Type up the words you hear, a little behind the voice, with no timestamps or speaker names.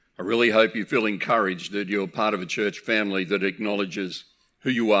I really hope you feel encouraged that you're part of a church family that acknowledges who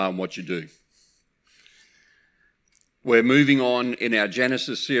you are and what you do. We're moving on in our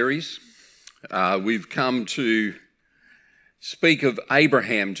Genesis series. We've come to speak of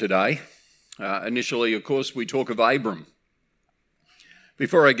Abraham today. Initially, of course, we talk of Abram.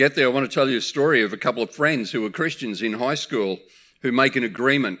 Before I get there, I want to tell you a story of a couple of friends who were Christians in high school who make an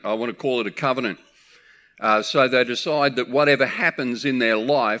agreement. I want to call it a covenant. So they decide that whatever happens in their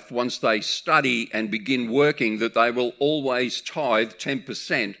life, once they study and begin working, that they will always tithe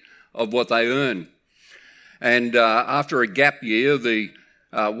 10% of what they earn. And after a gap year,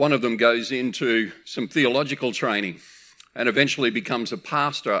 one of them goes into some theological training and eventually becomes a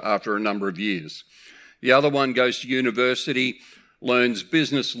pastor after a number of years. The other one goes to university, learns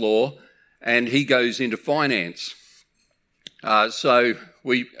business law, and he goes into finance. So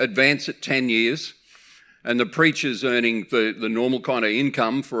we advance at 10 years. And the preacher's earning the normal kind of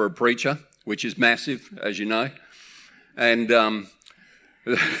income for a preacher, which is massive, as you know. And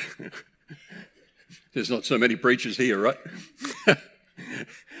there's not so many preachers here, right?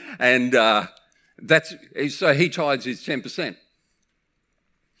 And so he tithes his 10%.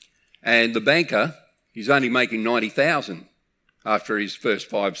 And the banker, he's only making $90,000 after his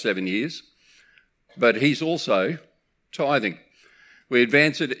first 5-7 years. But he's also tithing. We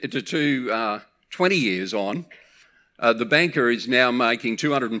advance it to 20 years on, the banker is now making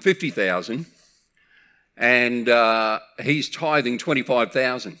 $250,000 and he's tithing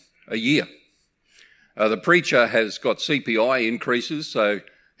 $25,000 a year. The preacher has got CPI increases, so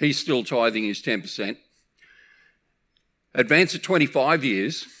he's still tithing his 10%. Advance at 25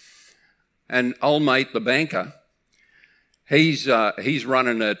 years, and old mate, the banker, he's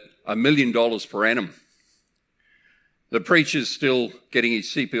running at $1 million per annum. The preacher's still getting his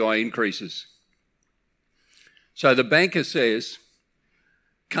CPI increases. So the banker says,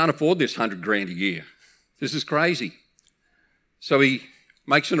 can't afford this $100,000 a year. This is crazy. So he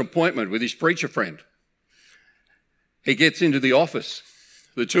makes an appointment with his preacher friend. He gets into the office.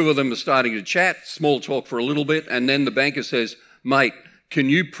 The two of them are starting to chat, small talk for a little bit, and then the banker says, mate, can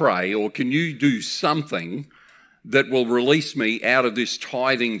you pray or can you do something that will release me out of this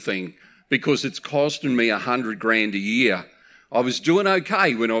tithing thing because it's costing me $100,000 a year. I was doing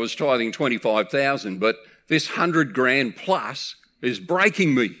okay when I was tithing $25,000, but this $100,000 plus is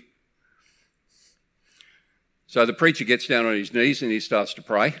breaking me. So the preacher gets down on his knees and he starts to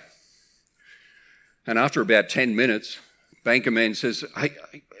pray. And after about 10 minutes, banker man says, hey,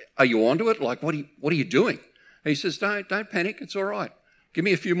 are you onto it? Like, what are you doing? He says, don't panic, it's all right. Give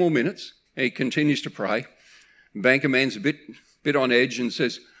me a few more minutes. And he continues to pray. Banker man's a bit on edge and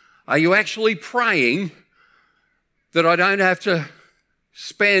says, are you actually praying that I don't have to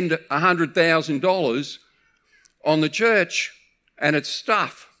spend $100,000 on the church and its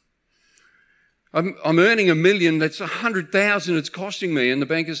stuff? I'm earning $1 million, that's $100,000 it's costing me. And the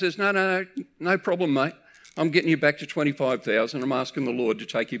banker says, no problem, mate. I'm getting you back to $25,000. I'm asking the Lord to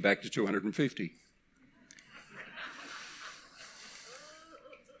take you back to $250,000.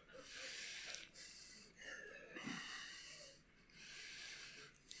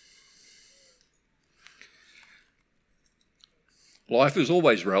 Life is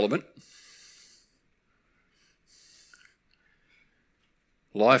always relevant.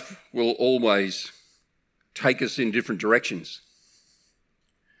 Life will always take us in different directions.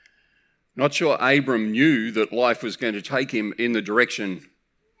 Not sure Abram knew that life was going to take him in the direction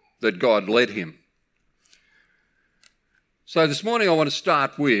that God led him. So this morning I want to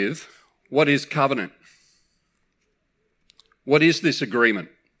start with, what is covenant? What is this agreement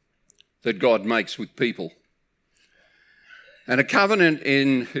that God makes with people? And a covenant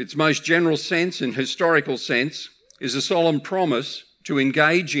in its most general sense and historical sense is a solemn promise to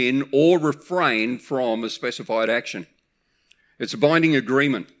engage in or refrain from a specified action. It's a binding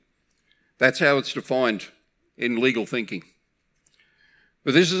agreement. That's how it's defined in legal thinking.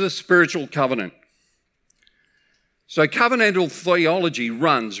 But this is a spiritual covenant. So covenantal theology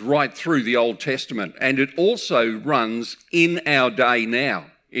runs right through the Old Testament, and it also runs in our day now,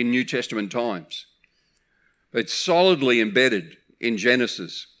 in New Testament times. It's solidly embedded in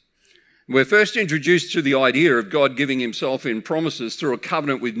Genesis. We're first introduced to the idea of God giving himself in promises through a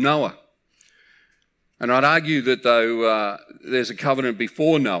covenant with Noah. And I'd argue that though there's a covenant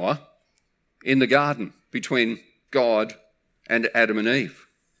before Noah in the garden between God and Adam and Eve.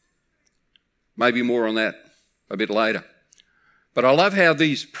 Maybe more on that a bit later. But I love how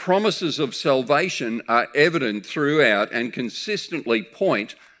these promises of salvation are evident throughout and consistently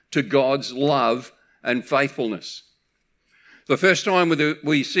point to God's love and faithfulness. The first time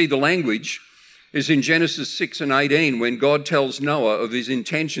we see the language is in Genesis 6 and 18, when God tells Noah of his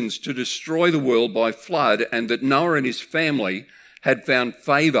intentions to destroy the world by flood, and that Noah and his family had found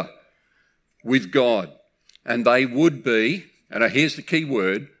favour with God, and they would be, and here's the key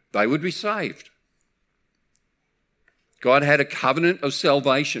word, they would be saved. God had a covenant of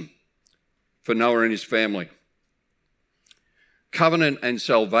salvation for Noah and his family. Covenant and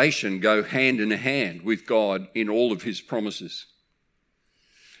salvation go hand in hand with God in all of his promises.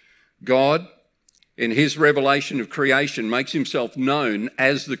 God, in his revelation of creation, makes himself known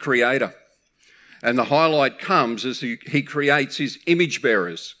as the Creator. And the highlight comes as he creates his image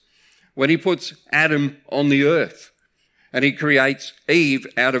bearers, when he puts Adam on the earth and he creates Eve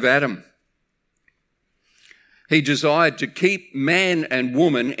out of Adam. He desired to keep man and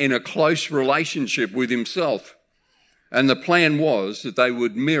woman in a close relationship with himself. And the plan was that they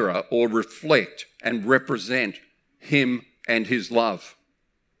would mirror or reflect and represent him and his love.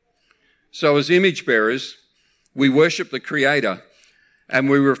 So as image bearers, we worship the Creator and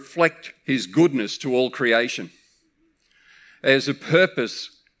we reflect his goodness to all creation. There's a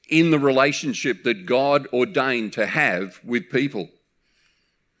purpose in the relationship that God ordained to have with people.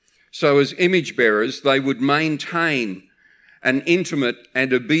 So as image bearers, they would maintain an intimate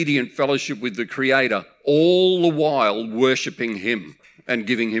and obedient fellowship with the Creator, all the while worshipping him and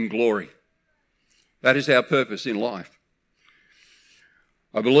giving him glory. That is our purpose in life.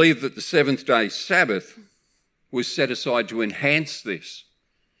 I believe that the seventh-day Sabbath was set aside to enhance this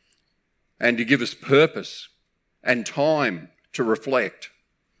and to give us purpose and time to reflect.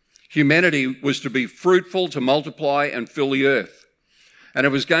 Humanity was to be fruitful, to multiply and fill the earth. And it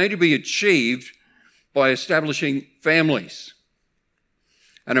was going to be achieved by establishing families.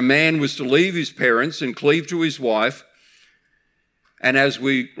 And a man was to leave his parents and cleave to his wife. And as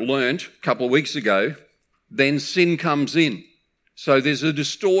we learnt a couple of weeks ago, then sin comes in. So there's a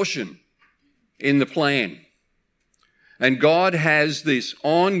distortion in the plan. And God has this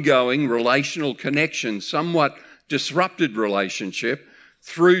ongoing relational connection, somewhat disrupted relationship,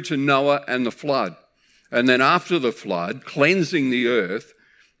 through to Noah and the flood. And then after the flood, cleansing the earth,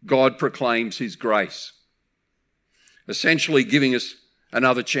 God proclaims his grace, essentially giving us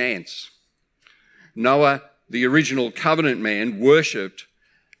another chance. Noah, the original covenant man, worshipped,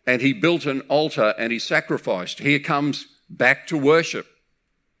 and he built an altar and he sacrificed. Here comes back to worship.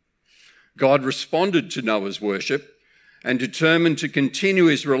 God responded to Noah's worship and determined to continue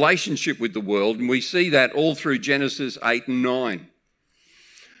his relationship with the world, and we see that all through Genesis 8 and 9.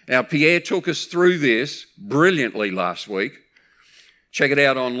 Now, Pierre took us through this brilliantly last week. Check it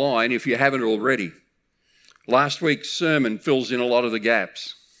out online if you haven't already. Last week's sermon fills in a lot of the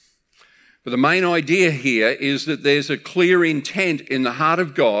gaps. But the main idea here is that there's a clear intent in the heart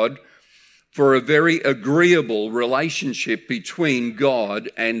of God for a very agreeable relationship between God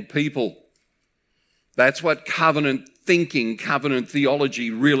and people. That's what covenant thinking, covenant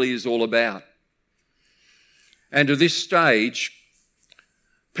theology really is all about. And to this stage,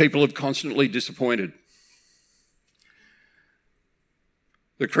 people have constantly disappointed.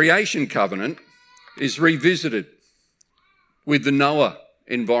 The creation covenant is revisited with the Noah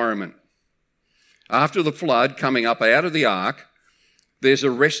environment. After the flood, coming up out of the ark, there's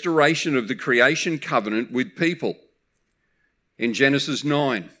a restoration of the creation covenant with people in Genesis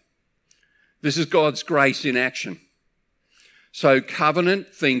 9. This is God's grace in action. So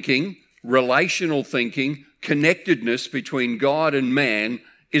covenant thinking, relational thinking, connectedness between God and man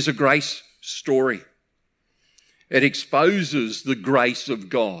is a grace story. It exposes the grace of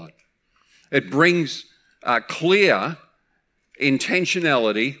God. It brings clear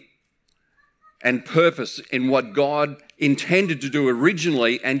intentionality and purpose in what God intended to do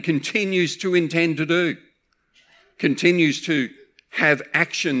originally and continues to intend to do. Continues to have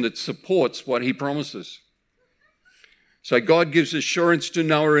action that supports what he promises. So God gives assurance to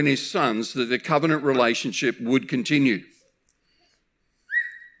Noah and his sons that the covenant relationship would continue.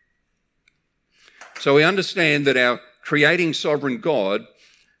 So we understand that our creating sovereign God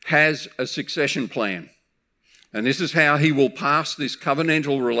has a succession plan. And this is how he will pass this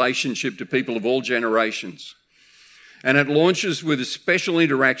covenantal relationship to people of all generations. And it launches with a special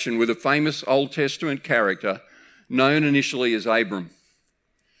interaction with a famous Old Testament character known initially as Abram.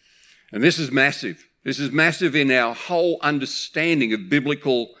 And this is massive. This is massive in our whole understanding of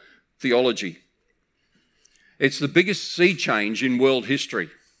biblical theology. It's the biggest sea change in world history.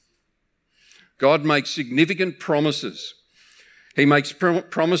 God makes significant promises. He makes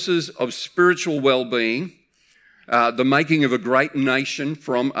promises of spiritual well-being, the making of a great nation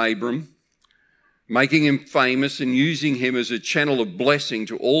from Abram, making him famous and using him as a channel of blessing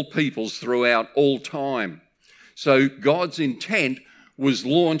to all peoples throughout all time. So God's intent was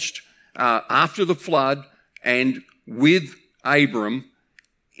launched after the flood and with Abram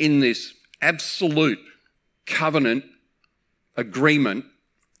in this absolute covenant agreement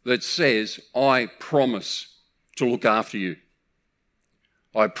that says, I promise to look after you.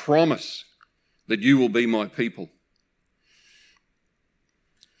 I promise that you will be my people.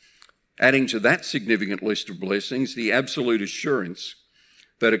 Adding to that significant list of blessings, the absolute assurance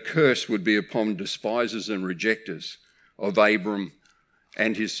that a curse would be upon despisers and rejectors of Abram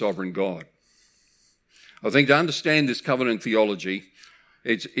and his sovereign God. I think to understand this covenant theology,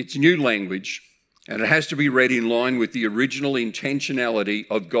 it's new language, and it has to be read in line with the original intentionality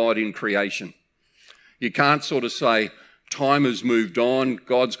of God in creation. You can't sort of say, time has moved on,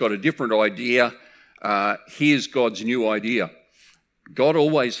 God's got a different idea, here's God's new idea. God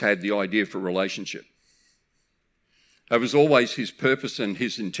always had the idea for relationship. That was always his purpose and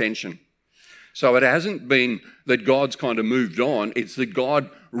his intention. So it hasn't been that God's kind of moved on, it's that God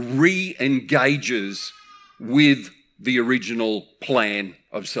re-engages with the original plan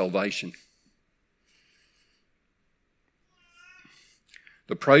of salvation.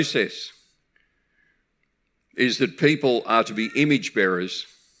 The process is that people are to be image bearers,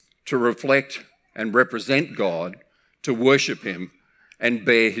 to reflect and represent God, to worship him and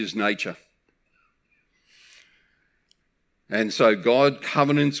bear his nature. And so God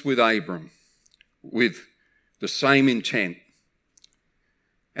covenants with Abram with the same intent,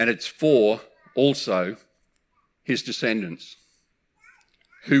 and it's for also his descendants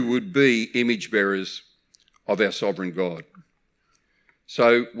who would be image bearers of our sovereign God.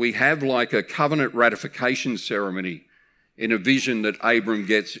 So we have like a covenant ratification ceremony in a vision that Abram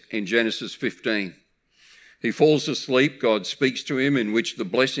gets in Genesis 15. He falls asleep, God speaks to him, in which the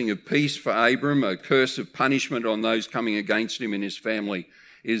blessing of peace for Abram, a curse of punishment on those coming against him and his family,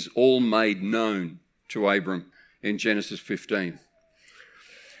 is all made known to Abram in Genesis 15.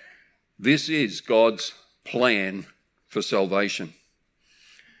 This is God's plan for salvation.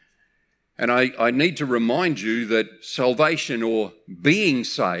 And I need to remind you that salvation, or being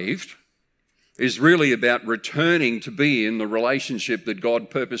saved, is really about returning to be in the relationship that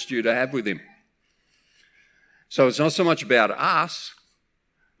God purposed you to have with him. So it's not so much about us.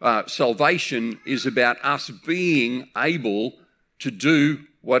 Salvation is about us being able to do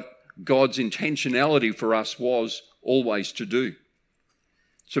what God's intentionality for us was always to do.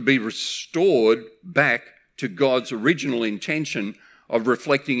 To be restored back to God's original intention of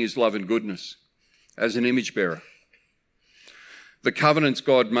reflecting his love and goodness as an image bearer. The covenants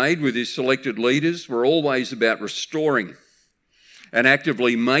God made with his selected leaders were always about restoring and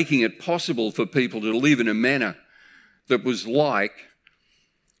actively making it possible for people to live in a manner that was like,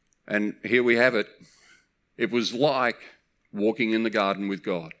 and here we have it, it was like walking in the garden with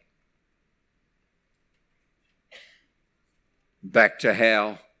God. Back to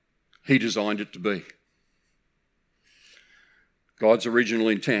how he designed it to be. God's original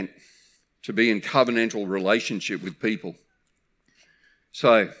intent, to be in covenantal relationship with people.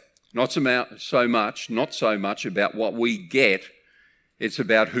 So, not so much about what we get, it's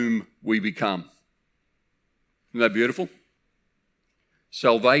about whom we become. Isn't that beautiful?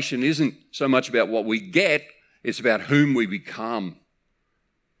 Salvation isn't so much about what we get, it's about whom we become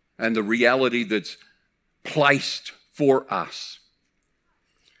and the reality that's placed for us.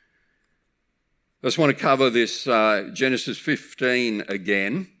 I just want to cover this Genesis 15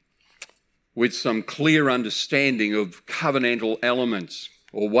 again with some clear understanding of covenantal elements,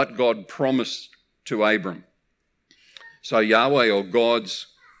 or what God promised to Abram. So Yahweh, or God's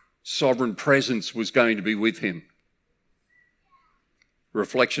sovereign presence, was going to be with him.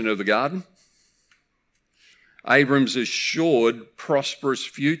 Reflection of the garden. Abram's assured prosperous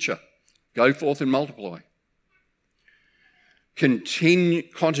future. Go forth and multiply.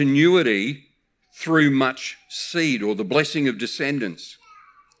 Continuity through much seed, or the blessing of descendants.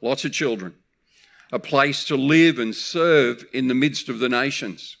 Lots of children. A place to live and serve in the midst of the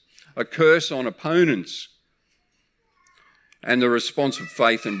nations. A curse on opponents. And the response of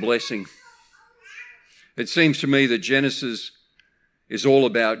faith and blessing. It seems to me that Genesis is all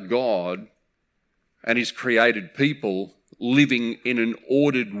about God and his created people living in an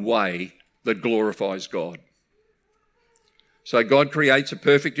ordered way that glorifies God. So God creates a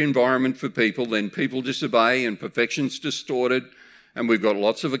perfect environment for people, then people disobey and perfection's distorted, and we've got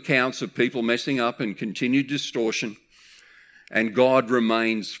lots of accounts of people messing up and continued distortion, and God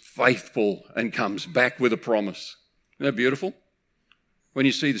remains faithful and comes back with a promise. Isn't that beautiful? When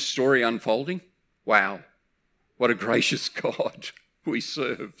you see the story unfolding, wow, what a gracious God we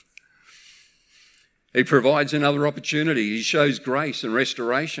serve. He provides another opportunity. He shows grace and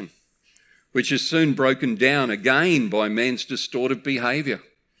restoration, which is soon broken down again by man's distorted behaviour.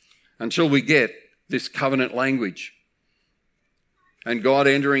 until we get this covenant language. And God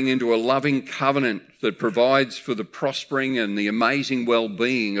entering into a loving covenant that provides for the prospering and the amazing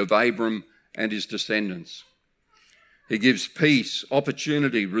well-being of Abram and his descendants. He gives peace,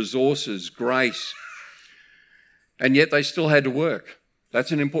 opportunity, resources, grace. And yet they still had to work.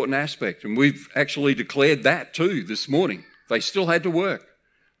 That's an important aspect. And we've actually declared that too this morning. They still had to work.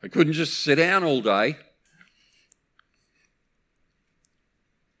 They couldn't just sit down all day.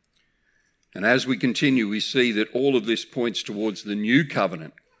 And as we continue, we see that all of this points towards the new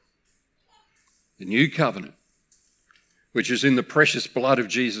covenant. The new covenant, which is in the precious blood of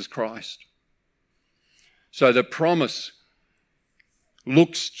Jesus Christ. So the promise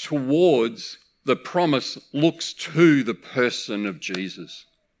looks to the person of Jesus.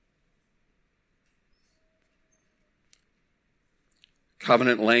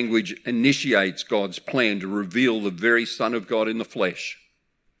 Covenant language initiates God's plan to reveal the very Son of God in the flesh.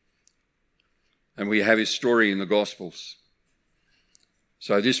 And we have his story in the Gospels.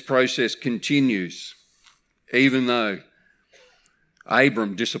 So this process continues, even though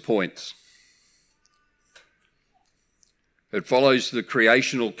Abram disappoints. It follows the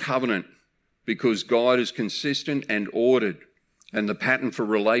creational covenant because God is consistent and ordered, and the pattern for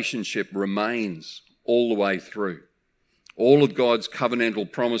relationship remains all the way through. All of God's covenantal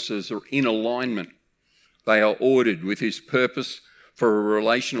promises are in alignment. They are ordered with his purpose for a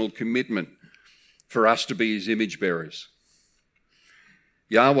relational commitment for us to be his image bearers.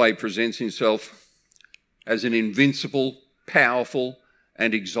 Yahweh presents himself as an invincible, powerful,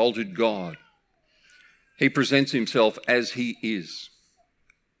 and exalted God. He presents himself as he is.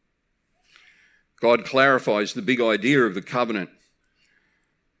 God clarifies the big idea of the covenant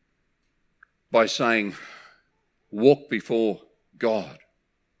by saying, walk before God.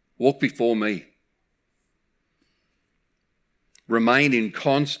 Walk before me. Remain in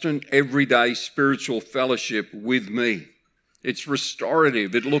constant, everyday spiritual fellowship with me. It's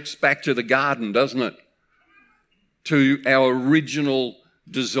restorative. It looks back to the garden, doesn't it? To our original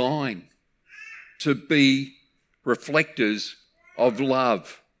design to be reflectors of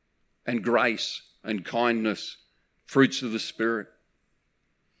love and grace and kindness, fruits of the Spirit.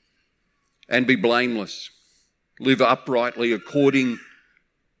 And be blameless. Live uprightly according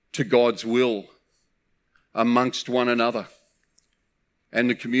to God's will amongst one another and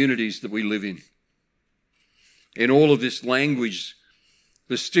the communities that we live in. In all of this language,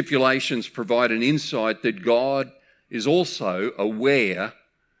 the stipulations provide an insight that God is also aware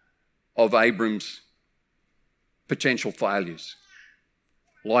of Abram's potential failures,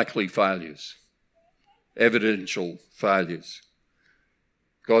 likely failures, evidential failures.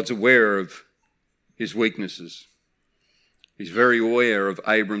 God's aware of his weaknesses. He's very aware of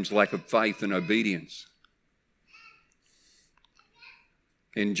Abram's lack of faith and obedience.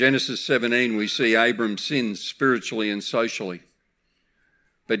 In Genesis 17, we see Abram sins spiritually and socially,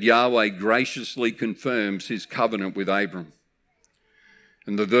 but Yahweh graciously confirms his covenant with Abram.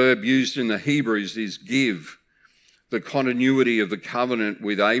 And the verb used in the Hebrews is give. The continuity of the covenant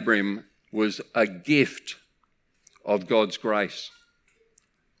with Abram was a gift of God's grace.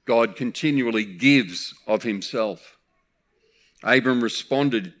 God continually gives of himself. Abram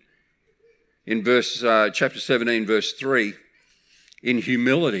responded in chapter 17, verse 3, in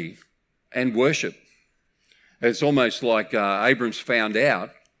humility and worship. It's almost like Abram's found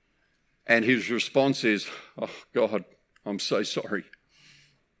out, and his response is, oh God, I'm so sorry.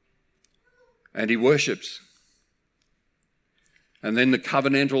 And he worships. And then the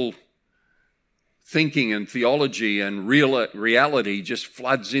covenantal thinking and theology and reality just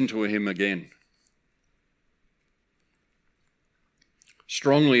floods into him again.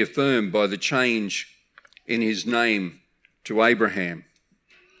 Strongly affirmed by the change in his name to Abraham.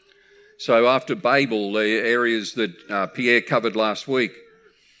 So after Babel, the areas that Pierre covered last week,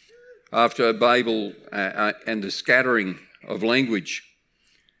 after Babel and the scattering of language,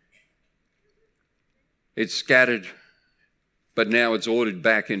 it's scattered, but now it's ordered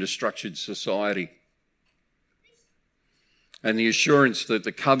back into structured society. And the assurance that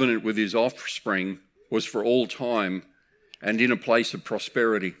the covenant with his offspring was for all time and in a place of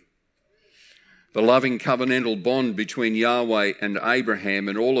prosperity. The loving covenantal bond between Yahweh and Abraham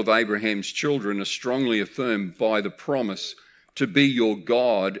and all of Abraham's children are strongly affirmed by the promise to be your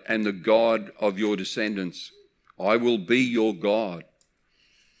God and the God of your descendants. I will be your God.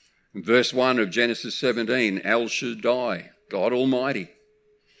 In verse 1 of Genesis 17, El Shaddai, God Almighty.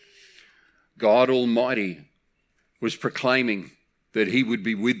 God Almighty was proclaiming that he would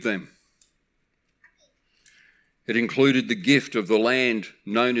be with them. It included the gift of the land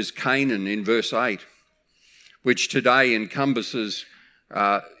known as Canaan in verse 8, which today encompasses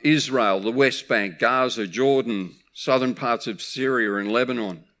Israel, the West Bank, Gaza, Jordan, southern parts of Syria and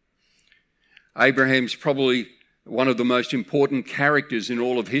Lebanon. Abraham's probably one of the most important characters in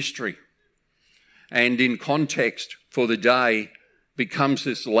all of history, and in context for the day becomes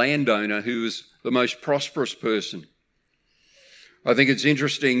this landowner who is the most prosperous person. I think it's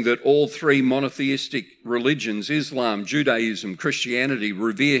interesting that all three monotheistic religions, Islam, Judaism, Christianity,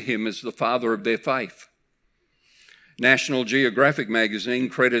 revere him as the father of their faith. National Geographic magazine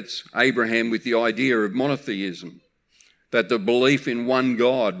credits Abraham with the idea of monotheism, that the belief in one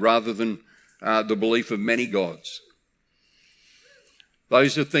God rather than the belief of many gods.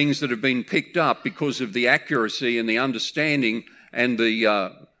 Those are things that have been picked up because of the accuracy and the understanding and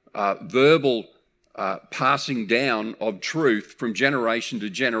the verbal passing down of truth from generation to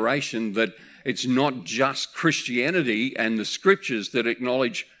generation, that it's not just Christianity and the scriptures that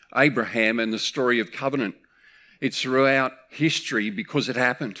acknowledge Abraham and the story of covenant. It's throughout history because it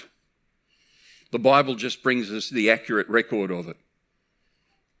happened. The Bible just brings us the accurate record of it.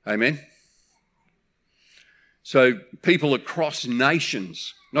 Amen? So people across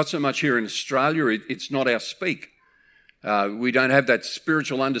nations, not so much here in Australia, it's not our speak. We don't have that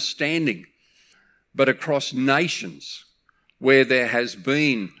spiritual understanding. But across nations where there has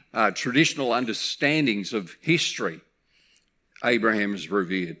been traditional understandings of history, Abraham is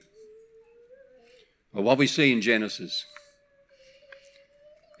revered. Well, what we see in Genesis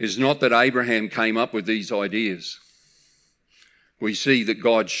is not that Abraham came up with these ideas. We see that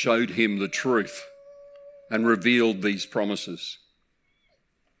God showed him the truth and revealed these promises.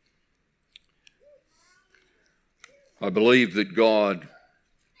 I believe that God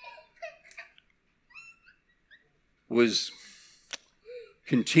was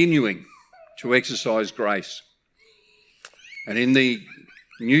continuing to exercise grace. And in the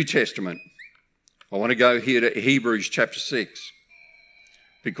New Testament, I want to go here to Hebrews chapter 6,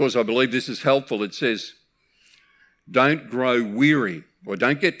 because I believe this is helpful. It says, don't grow weary, or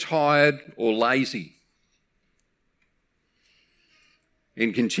don't get tired or lazy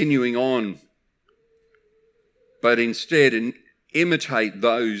in continuing on, but instead imitate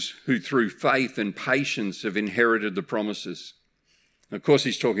those who through faith and patience have inherited the promises. Of course,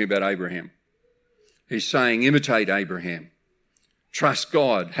 he's talking about Abraham. He's saying, imitate Abraham. Trust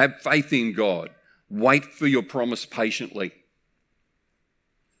God. Have faith in God. Wait for your promise patiently.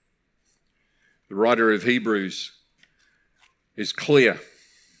 The writer of Hebrews is clear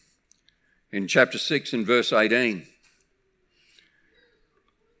in chapter 6 and verse 18.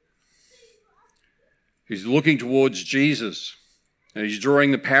 He's looking towards Jesus, and he's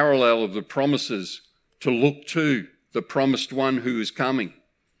drawing the parallel of the promises to look to the promised one who is coming.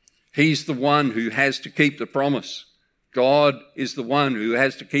 He's the one who has to keep the promise. God is the one who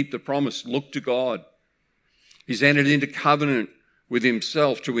has to keep the promise. Look to God. He's entered into covenant with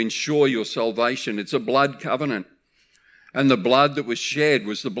himself to ensure your salvation. It's a blood covenant. And the blood that was shed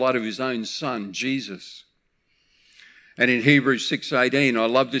was the blood of his own son, Jesus. And in Hebrews 6:18, I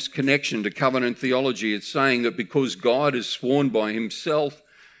love this connection to covenant theology. It's saying that because God has sworn by himself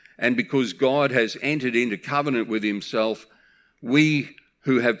and because God has entered into covenant with himself, we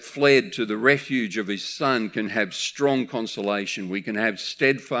who have fled to the refuge of his Son can have strong consolation. We can have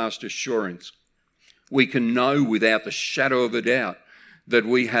steadfast assurance. We can know without the shadow of a doubt that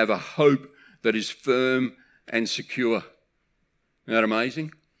we have a hope that is firm and secure. Isn't that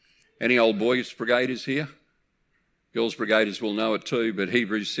amazing? Any old boys brigaders here? Girls brigaders will know it too, but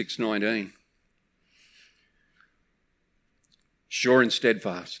Hebrews 6:19. Sure and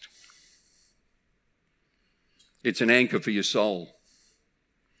steadfast. It's an anchor for your soul.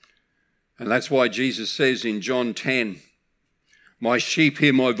 And that's why Jesus says in John 10, my sheep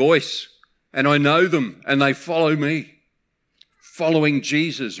hear my voice, and I know them, and they follow me. Following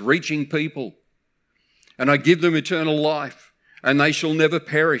Jesus, reaching people. And I give them eternal life, and they shall never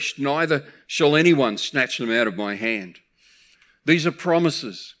perish, neither shall anyone snatch them out of my hand. These are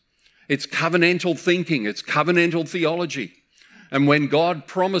promises. It's covenantal thinking. It's covenantal theology. And when God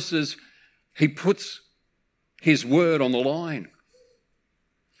promises, he puts his word on the line.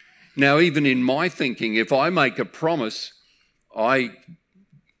 Now, even in my thinking, if I make a promise, I'm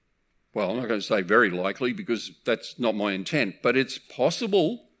not going to say very likely because that's not my intent, but it's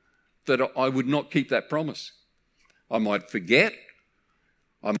possible that I would not keep that promise. I might forget.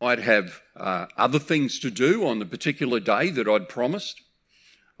 I might have other things to do on the particular day that I'd promised.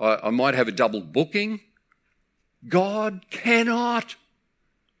 I might have a double booking. God cannot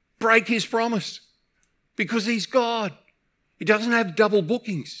break his promise because he's God. He doesn't have double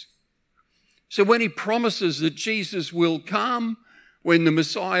bookings. So when he promises that Jesus will come, when the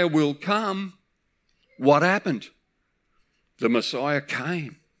Messiah will come, what happened? the Messiah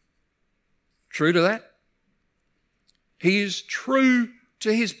came. True to that? He is true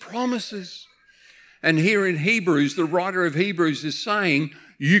to his promises. And here in Hebrews, the writer of Hebrews is saying,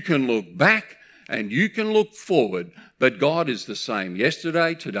 you can look back and you can look forward, but God is the same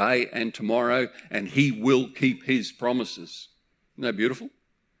yesterday, today, and tomorrow, and he will keep his promises. Isn't that beautiful?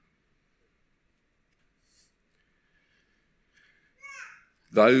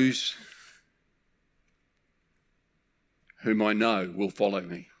 Those whom I know will follow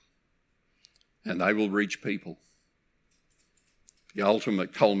me, and they will reach people. The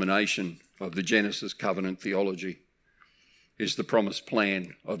ultimate culmination of the Genesis covenant theology is the promised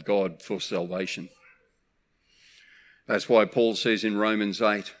plan of God for salvation. That's why Paul says in Romans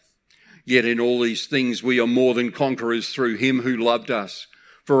 8, yet in all these things we are more than conquerors through him who loved us.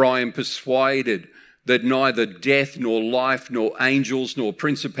 For I am persuaded that neither death nor life, nor angels, nor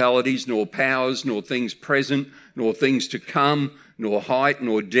principalities, nor powers, nor things present, nor things to come, nor height,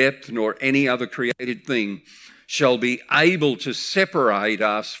 nor depth, nor any other created thing shall be able to separate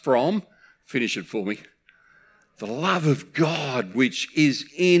us from, finish it for me, the love of God which is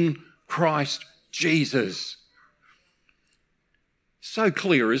in Christ Jesus. So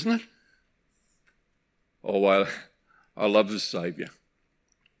clear, isn't it? Oh, I love the Saviour.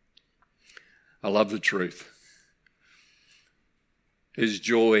 I love the truth. There's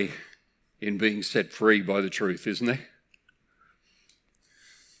joy in being set free by the truth, isn't there?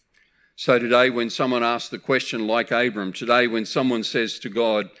 So today when someone asks the question like Abram, today when someone says to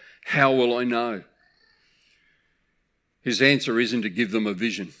God, how will I know? His answer isn't to give them a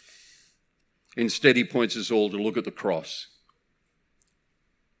vision. Instead, he points us all to look at the cross.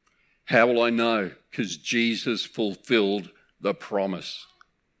 How will I know? Because Jesus fulfilled the promise.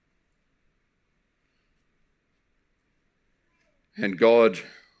 And God,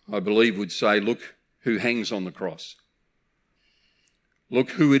 I believe, would say, look who hangs on the cross.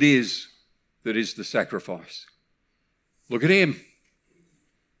 Look who it is that is the sacrifice. Look at him.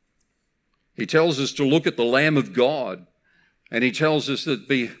 He tells us to look at the Lamb of God, and he tells us that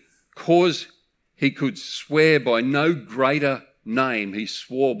because he could swear by no greater name, he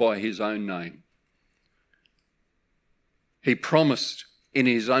swore by his own name. He promised in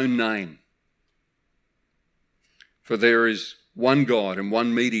his own name. For there is one God and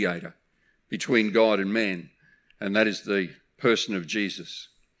one mediator between God and man, and that is the person of Jesus.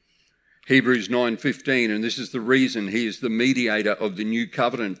 Hebrews 9:15, and this is the reason he is the mediator of the new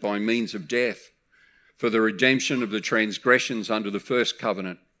covenant by means of death, for the redemption of the transgressions under the first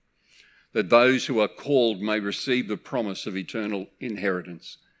covenant, that those who are called may receive the promise of eternal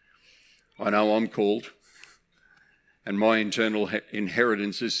inheritance. I know I'm called, and my eternal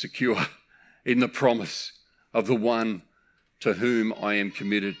inheritance is secure in the promise of the one to whom I am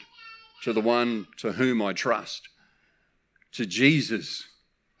committed, to the one to whom I trust, to Jesus,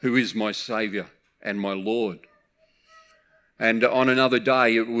 who is my Saviour and my Lord. And on another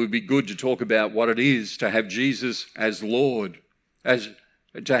day, it would be good to talk about what it is to have Jesus as Lord,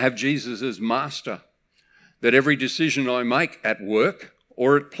 to have Jesus as Master, that every decision I make at work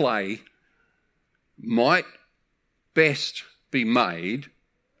or at play might best be made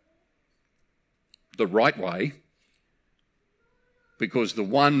the right way, because the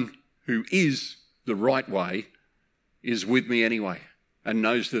one who is the right way is with me anyway and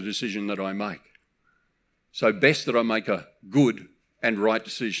knows the decision that I make. So best that I make a good and right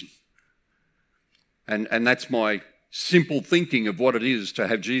decision. And that's my simple thinking of what it is to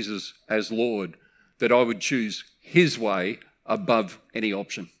have Jesus as Lord, that I would choose his way above any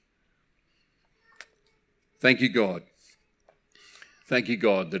option. Thank you, God. Thank you,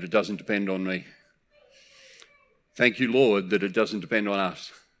 God, that it doesn't depend on me. Thank you, Lord, that it doesn't depend on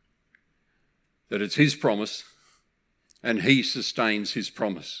us. That it's his promise and he sustains his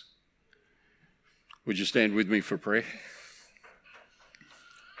promise. Would you stand with me for prayer?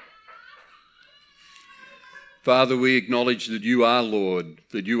 Father, we acknowledge that you are Lord,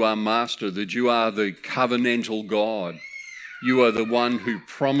 that you are Master, that you are the covenantal God. You are the one who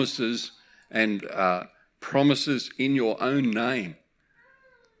promises and promises in your own name.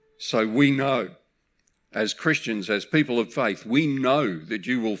 So we know, as Christians, as people of faith, we know that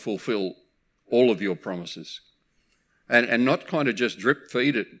you will fulfill all of your promises. And not kind of just drip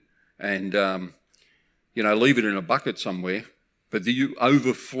feed it and, leave it in a bucket somewhere, but that you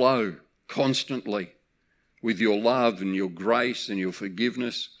overflow constantly with your love and your grace and your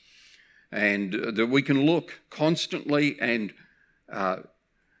forgiveness, and that we can look constantly and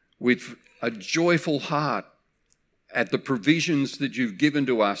with a joyful heart at the provisions that you've given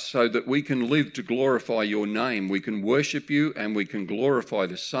to us so that we can live to glorify your name. We can worship you and we can glorify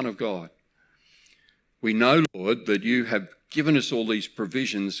the Son of God. We know, Lord, that you have given us all these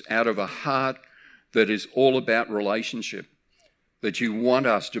provisions out of a heart that is all about relationship, that you want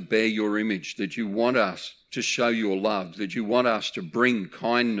us to bear your image, that you want us to show your love, that you want us to bring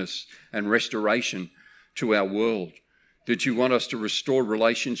kindness and restoration to our world, that you want us to restore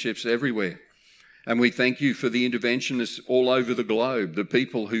relationships everywhere. And we thank you for the interventionists all over the globe, the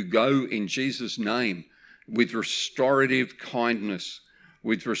people who go in Jesus' name with restorative kindness,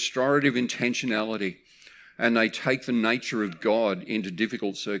 with restorative intentionality, and they take the nature of God into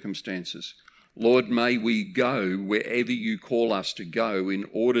difficult circumstances. Lord, may we go wherever you call us to go in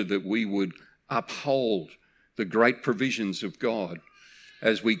order that we would uphold the great provisions of God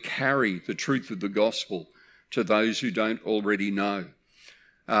as we carry the truth of the gospel to those who don't already know.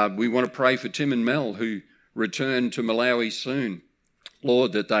 We want to pray for Tim and Mel, who return to Malawi soon.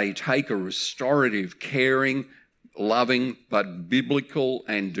 Lord, that they take a restorative, caring, loving, but biblical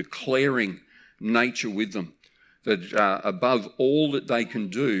and declaring nature with them. That above all that they can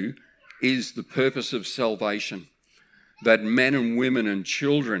do is the purpose of salvation. That men and women and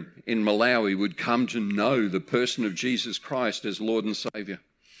children in Malawi would come to know the person of Jesus Christ as Lord and Saviour.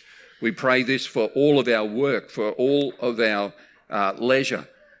 We pray this for all of our work, for all of our leisure,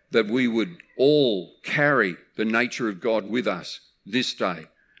 that we would all carry the nature of God with us this day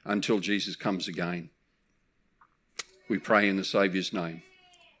until Jesus comes again. We pray in the Saviour's name.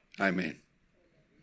 Amen.